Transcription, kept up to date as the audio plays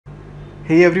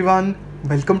Hey everyone,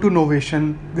 welcome to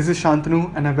Novation. This is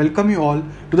Shantanu and I welcome you all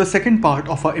to the second part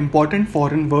of our important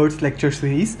foreign words lecture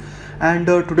series. And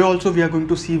today also we are going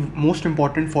to see most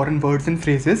important foreign words and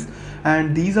phrases,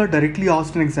 and these are directly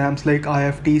asked in exams like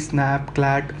IIFT, SNAP,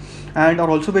 CLAT, and are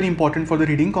also very important for the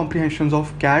reading comprehensions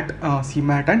of CAT,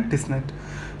 CMAT and TISSNET.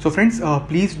 So friends,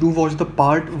 please do watch the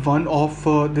part 1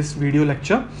 of this video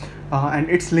lecture. And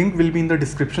its link will be in the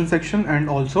description section and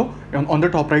also on the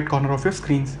top right corner of your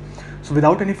screens. So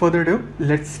without any further ado,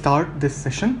 let's start this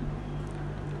session.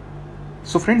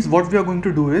 So friends, what we are going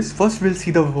to do is first we'll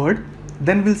see the word,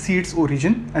 then we'll see its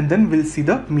origin, and then we'll see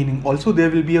the meaning. Also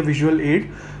there will be a visual aid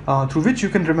through which you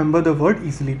can remember the word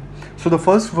easily. So the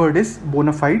first word is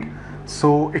bona fide.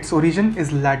 So its origin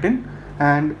is Latin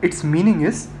and its meaning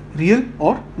is real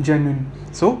or genuine.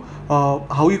 So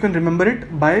how you can remember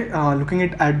it? By looking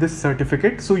at this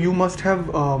certificate. So you must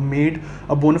have made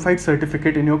a bona fide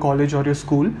certificate in your college or your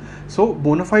school. So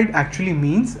bona fide actually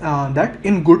means that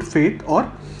in good faith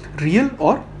or real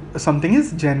or something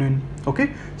is genuine.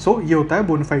 Okay, so ये होता है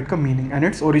bona fide का meaning, and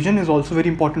its origin is also very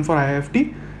important for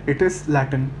IIFT. It is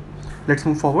Latin. Let's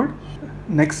move forward.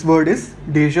 Next word is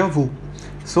déjà vu.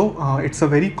 So it's a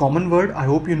very common word. I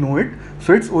hope you know it.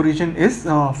 So its origin is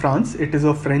France. It is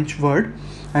a French word,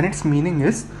 and its meaning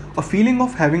is a feeling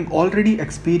of having already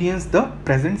experienced the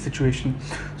present situation.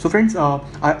 So friends,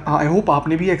 I hope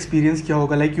आपने भी experience किया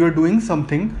होगा, like you are doing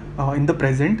something in the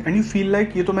present and you feel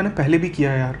like ये तो मैंने पहले भी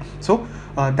किया है यार. So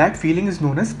that feeling is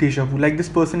known as déjà vu. Like this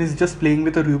person is just playing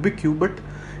with a Rubik cube, but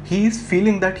he is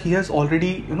feeling that he has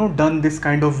already done this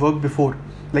kind of work before.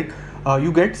 Like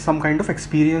you get some kind of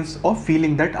experience of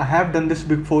feeling that I have done this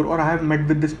before or I have met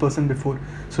with this person before.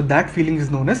 So that feeling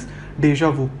is known as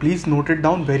déjà vu. Please note it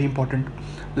down, very important.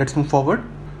 Let's move forward.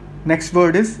 Next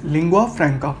word is lingua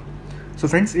franca. So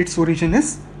friends, its origin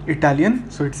is Italian.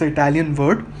 So it's an Italian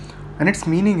word, and its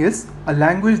meaning is a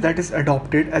language that is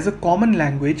adopted as a common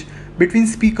language between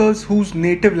speakers whose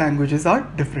native languages are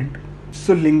different.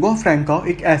 So lingua franca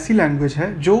एक ऐसी language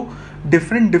है जो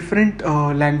different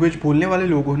language बोलने वाले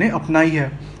लोगों ने अपनाई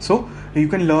है. So you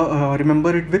can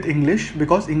remember it with English,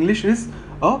 because English is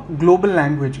a global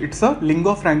language. It's a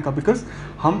lingua franca because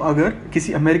हम अगर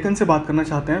किसी अमेरिकन से बात करना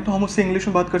चाहते हैं तो हम उससे इंग्लिश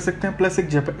में बात कर सकते हैं, प्लस एक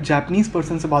जापानीज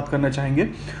पर्सन से बात करना चाहेंगे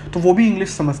तो वो भी इंग्लिश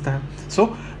समझता है. So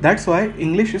that's why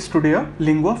English is today a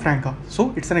lingua फ्रैंका.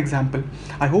 So it's an example.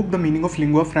 I hope the meaning of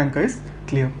lingua फ्रैंका is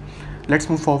clear. Let's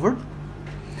move forward.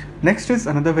 Next is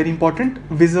another very important,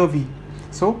 vis-a-vis.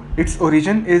 So its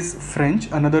origin is French,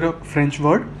 another French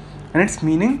word, and its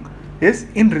meaning is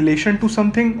in relation to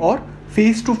something or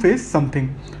face to face something.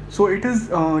 So it is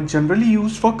generally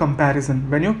used for comparison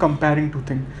when you're comparing two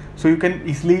things. So you can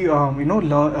easily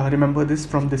remember this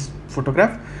from this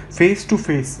photograph. Face to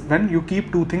face, when you keep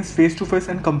two things face to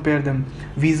face and compare them,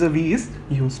 vis-a-vis is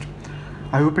used.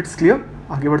 I hope it's clear.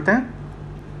 आगे बढ़ते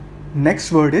हैं.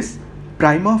 Next word is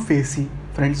prima facie.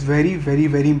 Friends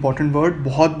very important word,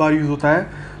 बहुत बार use होता है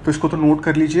तो इसको तो note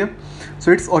कर लीजिए.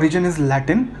 So its origin is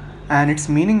Latin and it's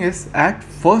meaning is at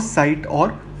first sight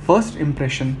और फर्स्ट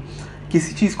इम्प्रेशन.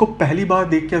 किसी चीज़ को पहली बार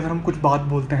देख के अगर हम कुछ बात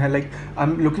बोलते हैं, like I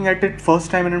am looking at it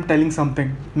first time and I am telling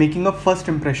something, making a first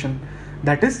impression,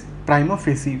 that is prima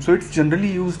facie. So it's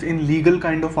generally used in legal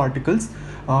kind of articles,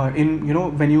 in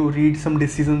when you read some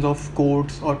decisions of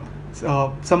courts or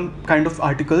some kind of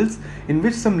articles in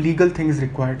which some legal thing is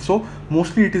required. So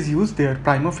mostly it is used there,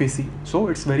 prima facie. So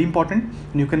it's very important.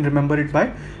 You can remember it by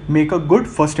make a good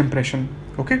first impression.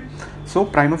 Okay, so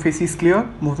prima facie is clear.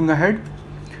 Moving ahead.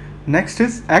 Next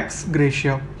is ex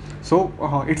gratia. So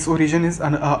its origin is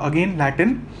again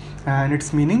Latin, and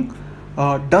its meaning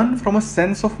done from a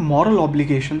sense of moral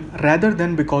obligation rather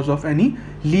than because of any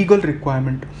legal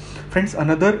requirement. Friends,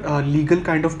 another legal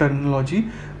kind of terminology,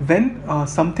 when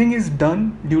something is done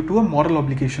due to a moral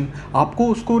obligation. आपको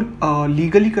उसको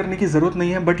legally करने की ज़रूरत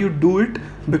नहीं है, but you do it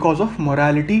because of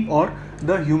morality or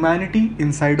the humanity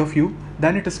inside of you,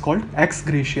 then it is called ex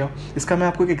gratia. इसका मैं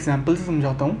आपको एक example से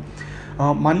समझाता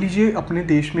हूँ. मान लीजिए अपने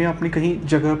देश में अपनी कहीं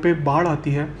जगह पे बाढ़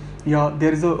आती है, या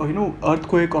there is a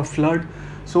earthquake or flood.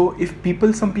 So if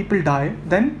some people die,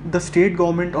 then the state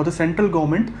government or the central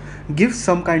government gives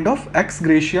some kind of ex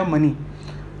gratia money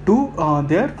to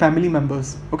their family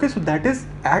members. Okay, so that is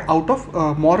out of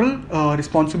moral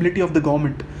responsibility of the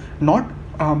government, not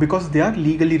because they are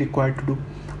legally required to do.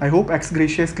 I hope ex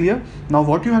gratia is clear. Now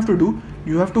what you have to do,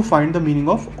 you have to find the meaning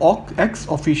of ex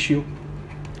officio.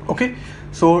 Okay,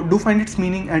 so do find its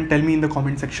meaning and tell me in the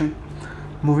comment section.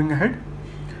 Moving ahead.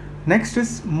 Next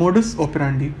is modus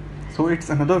operandi. So it's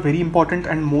another very important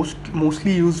and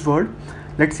mostly used word.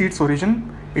 Let's see its origin.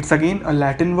 It's again a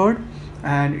Latin word,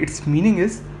 and its meaning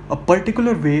is a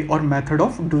particular way or method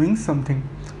of doing something.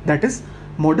 That is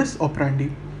modus operandi.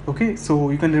 Okay, so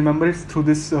you can remember it through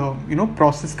this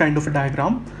process kind of a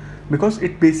diagram, because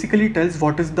it basically tells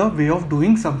what is the way of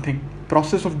doing something,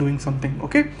 process of doing something.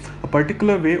 Okay, a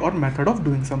particular way or method of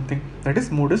doing something, that is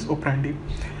modus operandi.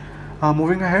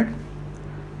 Moving ahead,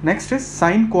 next is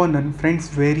sine qua non. Friends,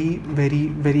 very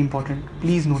very important,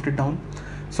 please note it down.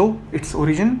 So its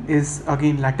origin is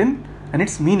again Latin, and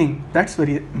its meaning, that's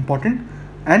very important,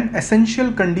 an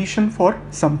essential condition for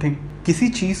something. किसी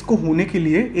चीज़ को होने के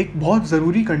लिए एक बहुत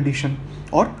ज़रूरी condition,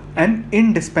 और an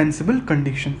indispensable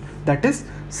condition, that is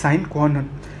sine qua non.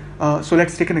 So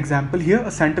let's take an example here.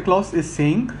 A Santa Claus is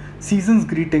saying season's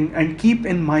greeting and keep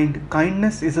in mind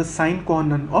kindness is a sine qua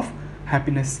non of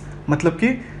happiness. मतलब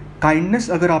कि kindness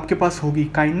अगर आपके पास होगी,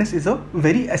 kindness is a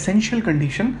very essential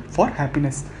condition for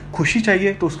happiness. खुशी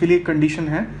चाहिए तो उसके लिए एक कंडीशन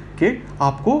है कि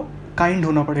आपको काइंड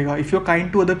होना पड़ेगा. If you are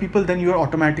kind to other people then you are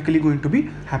automatically going to be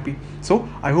happy. So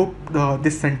I hope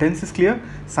this sentence is clear.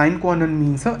 Sign क्वा non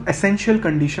means a essential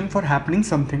condition for happening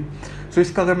something. सो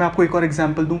इसका अगर मैं आपको एक और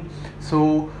example दूँ,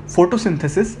 सो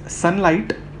photosynthesis,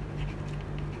 sunlight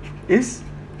is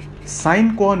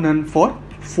sine क्वा non for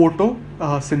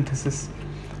photosynthesis.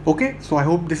 Okay, so I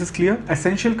hope this is clear.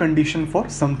 Essential condition for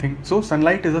something. So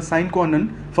sunlight is a sine qua non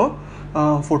for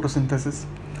photosynthesis.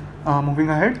 Moving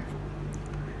ahead,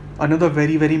 another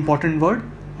very important word,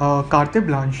 carte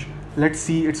blanche. Let's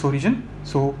see its origin.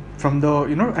 So from the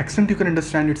accent you can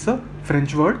understand it's a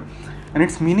French word, and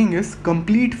its meaning is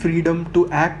complete freedom to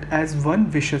act as one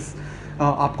wishes.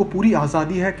 आपको पूरी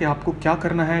आज़ादी है कि आपको क्या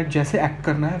करना है, जैसे एक्ट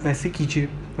करना है वैसे कीजिए.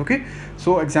 ओके,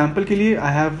 सो एग्जाम्पल के लिए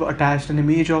I have attached an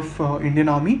image of Indian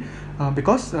army,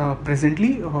 because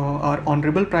presently our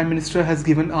honourable prime minister has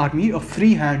given army a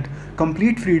free hand,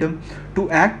 complete freedom to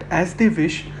act as they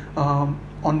wish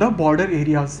on the border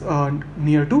areas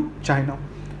near to China.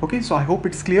 Okay, so I hope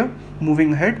it's clear.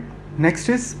 Moving ahead,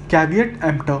 next is caveat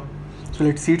emptor. So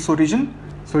let's see its origin.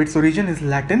 So its origin is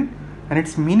Latin, and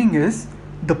its meaning is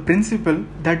the principle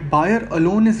that buyer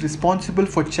alone is responsible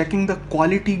for checking the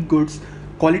quality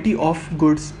of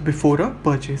goods before a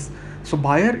purchase. So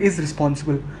buyer is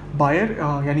responsible. Buyer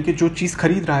यानी कि जो चीज़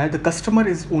खरीद रहा है, the customer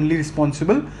is only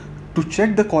responsible to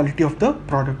check the quality of the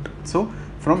product. So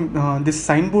from this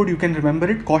signboard you can remember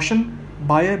it: caution,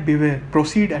 buyer beware,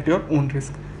 proceed at your own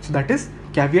risk. So that is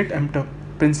caveat emptor,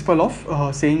 principle of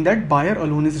saying that buyer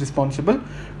alone is responsible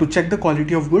to check the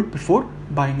quality of good before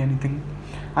buying anything.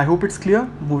 I hope it's clear.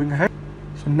 Moving ahead,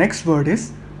 so next word is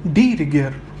de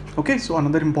rigueur. Okay, so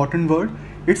another important word.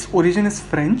 Its origin is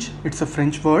French. It's a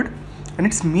French word,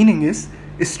 and its meaning is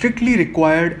strictly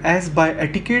required as by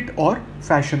etiquette or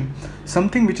fashion.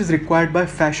 Something which is required by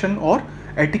fashion or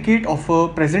etiquette of a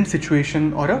present situation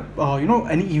or a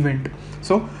any event.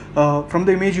 So from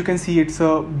the image you can see it's a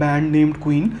band named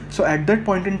Queen. So at that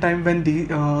point in time when the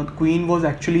Queen was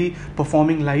actually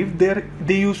performing live there,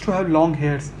 they used to have long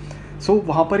hairs. सो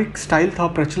वहाँ पर एक style था,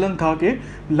 प्रचलन था कि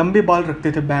लंबे बाल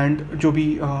रखते थे बैंड, जो भी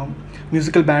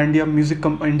म्यूज़िकल बैंड या म्यूज़िक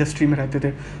इंडस्ट्री में रहते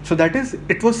थे. So that is,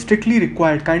 it was strictly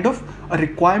required, kind of a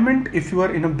requirement. If you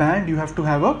are in a band you have to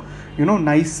have a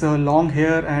nice long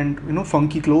hair and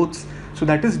funky clothes. So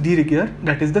that is de rigueur,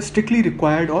 that is the strictly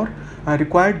required or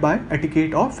required by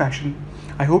etiquette or fashion.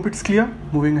 I hope it's clear.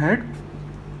 Moving ahead,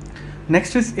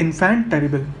 next is infant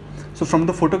terrible. So from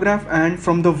the photograph and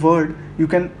from the word you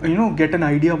can get an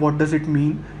idea what does it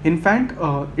mean. Infant,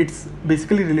 it's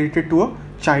basically related to a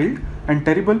child, and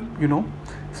terrible,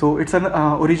 so its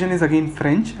origin is again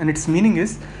French, and its meaning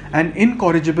is an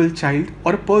incorrigible child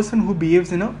or a person who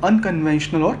behaves in an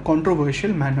unconventional or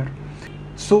controversial manner.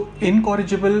 So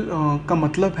incorrigible का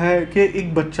मतलब है कि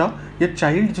एक बच्चा या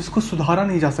child जिसको सुधारा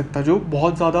नहीं जा सकता, जो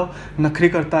बहुत ज़्यादा नखरे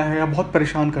करता है या बहुत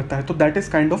परेशान करता है, तो that is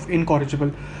kind of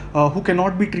incorrigible, who can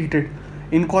not be treated.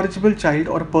 Incorrigible child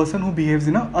और person who behaves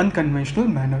in a unconventional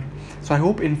manner. So I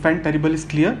hope infant terrible is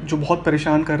clear. जो बहुत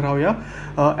परेशान कर रहा हो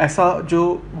या ऐसा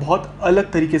जो बहुत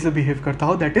अलग तरीके से बिहेव करता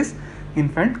हो, that is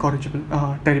infant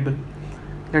terrible.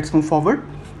 Let's move forward.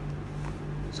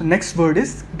 So next word is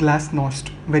glasnost,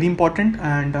 very important,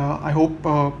 and I hope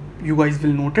you guys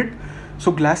will note it.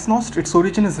 So glasnost, its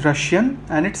origin is Russian,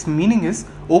 and its meaning is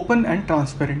open and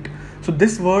transparent. So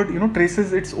this word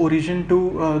traces its origin to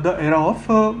the era of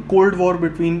Cold War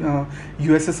between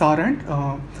USSR and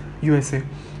USA.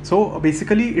 So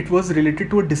basically it was related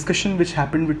to a discussion which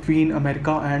happened between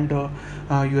America and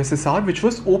USSR, which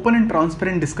was open and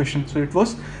transparent discussion. So it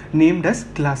was named as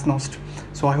glasnost.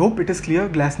 So I hope it is clear.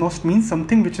 Glasnost means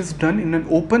something which is done in an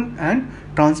open and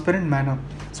transparent manner.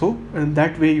 So in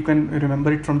that way you can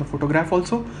remember it from the photograph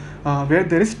also, where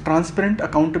there is transparent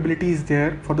accountability is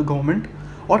there for the government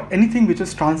or anything which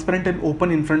is transparent and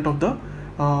open in front of the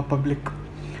public.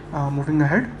 Moving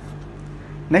ahead.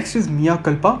 Next is mea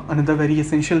culpa, another very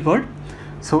essential word.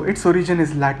 So its origin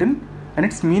is Latin and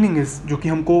its meaning is, जो कि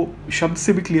हमको शब्द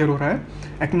से भी clear हो रहा है,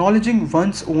 acknowledging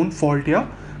one's own fault या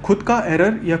खुद का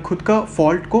एरर या खुद का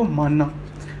फॉल्ट को मानना.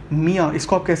 मिया,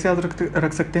 इसको आप कैसे याद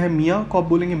रख सकते हैं? मिया को आप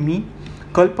बोलेंगे मी,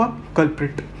 Kalpa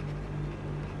culprit.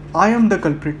 I am the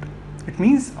culprit, it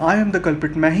means I am the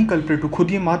culprit, मैं ही कल्प्रिट हूँ,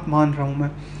 खुद ये बात मान रहा हूँ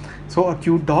मैं. सो a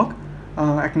cute dog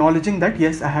acknowledging that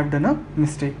yes, I have done a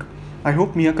mistake. I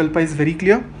hope mea culpa is very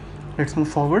clear. Let's move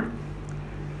forward.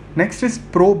 Next is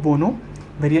pro bono,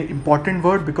 very important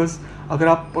word because अगर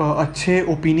आप अच्छे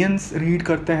ओपिनियंस रीड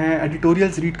करते हैं,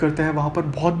 editorials read करते हैं, वहाँ पर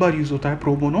बहुत बार यूज़ होता है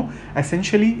pro bono,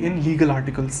 essentially in legal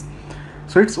articles.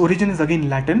 So its origin is again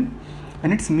Latin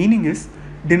and it's meaning is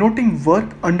denoting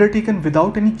work undertaken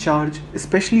without any charge,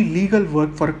 specially legal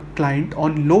work for a client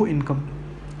on low income.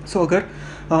 सो अगर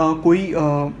कोई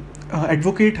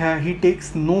advocate है, ही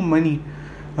takes no money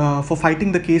for fighting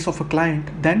the case of a client,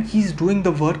 then he is doing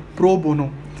the work pro bono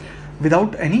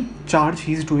without any charge.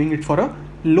 He is doing it for a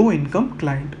low income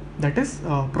client, that is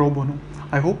pro bono.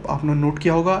 I hope आपने note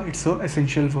किया होगा. It's a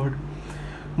essential word.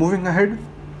 Moving ahead,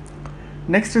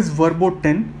 next is verbo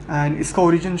 10 and इसका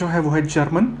origin जो है वो है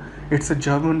German. It's a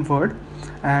German word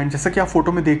and जैसा कि आप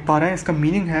फोटो में देख पा रहे हैं, इसका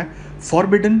मीनिंग है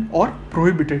forbidden or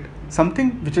prohibited.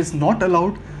 Something which is not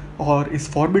allowed or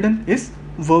is forbidden is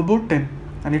verbo 10.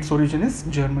 And its origin is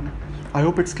German. I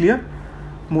hope it's clear.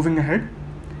 Moving ahead.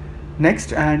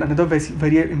 Next and another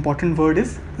very important word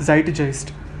is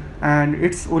Zeitgeist. And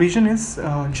its origin is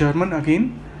German again.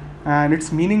 And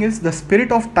its meaning is the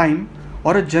spirit of time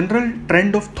or a general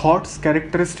trend of thoughts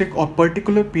characteristic or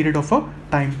particular period of a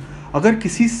time. अगर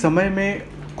किसी समय में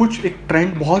कुछ एक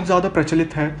trend बहुत ज़्यादा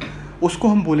प्रचलित है, उसको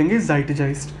हम बोलेंगे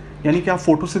Zeitgeist. यानी कि आप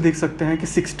फ़ोटो से देख सकते हैं कि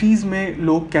 60s में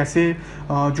लोग कैसे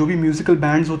जो भी म्यूज़िकल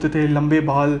बैंड्स होते थे, लंबे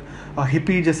बाल,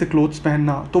 हिपी जैसे क्लोथ्स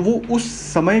पहनना, तो वो उस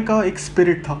समय का एक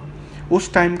स्पिरिट था,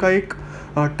 उस टाइम का एक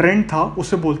ट्रेंड था,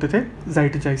 उसे बोलते थे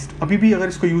ज़ाइटजाइस्ट. अभी भी अगर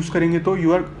इसको यूज़ करेंगे तो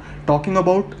you are talking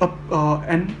about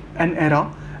an era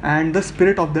and the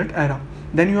spirit of that era,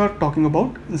 then you are talking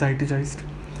about ज़ाइटजाइस्ट.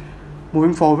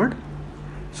 Moving forward.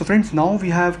 So friends, now we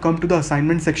have come to the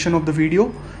assignment section of the video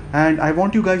and I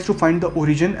want you guys to find the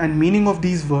origin and meaning of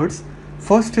these words.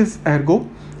 First is ergo,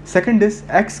 second is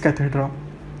ex cathedra.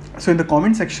 So in the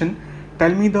comment section,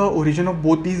 tell me the origin of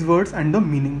both these words and the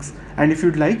meanings, and if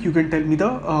you'd like, you can tell me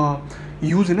the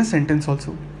use in a sentence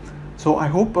also. So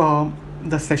I hope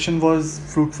the session was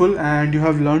fruitful and you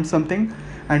have learned something.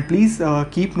 And please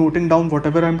keep noting down what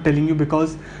ever I am telling you,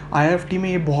 because IIFT में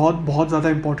ये बहुत ज़्यादा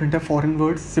important है. Foreign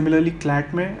words similarly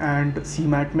CLAT में and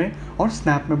CMAT में और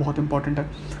snap में बहुत इंपॉर्टेंट है.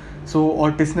 सो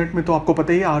और TISSNET में तो आपको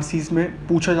पता ही है, RCs में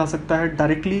पूछा जा सकता है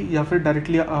डायरेक्टली या फिर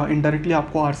डायरेक्टली इनडायरेक्टली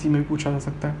आपको RC में भी पूछा जा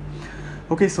सकता है.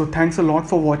 Okay, so thanks a lot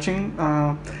for watching.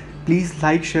 Please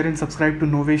like, share and subscribe to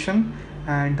novation,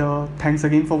 and thanks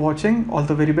again for watching. All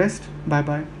the very best. Bye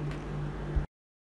bye.